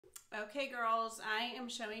Okay, girls, I am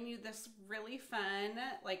showing you this really fun,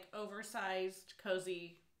 like oversized,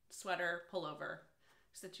 cozy sweater pullover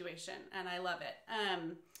situation, and I love it.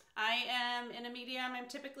 I am in a medium. I'm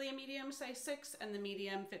typically a medium, size 6, and the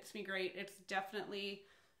medium fits me great. It's definitely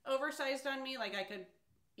oversized on me. Like I could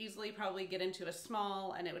easily probably get into a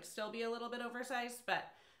small and it would still be a little bit oversized, but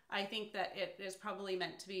I think that it is probably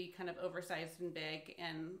meant to be kind of oversized and big,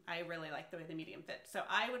 and I really like the way the medium fits. So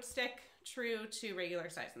I would stick true to regular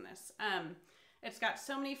size in this. It's got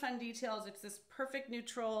so many fun details. It's this perfect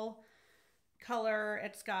neutral color.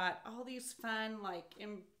 It's got all these fun, like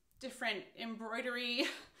different embroidery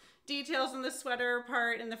details in the sweater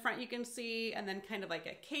part. In the front you can see, and then kind of like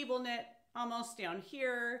a cable knit almost down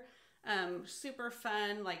here. Super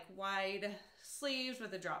fun, like wide sleeves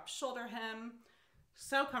with a drop shoulder hem.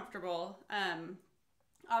 So comfortable.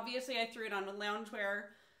 Obviously I threw it on a loungewear,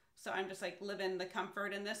 so I'm just like living the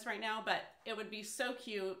comfort in this right now, but it would be so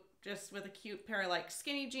cute just with a cute pair of like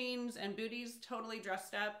skinny jeans and booties, totally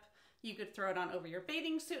dressed up. You could throw it on over your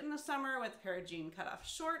bathing suit in the summer with a pair of jean cutoff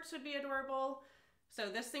shorts, would be adorable. So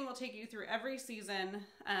this thing will take you through every season.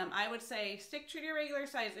 I would say stick true to your regular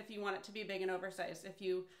size if you want it to be big and oversized. If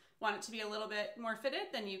you want it to be a little bit more fitted,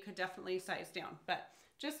 then you could definitely size down. But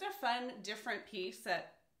just a fun, different piece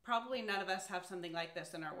that probably none of us have something like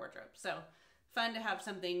this in our wardrobe. So fun to have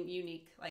something unique like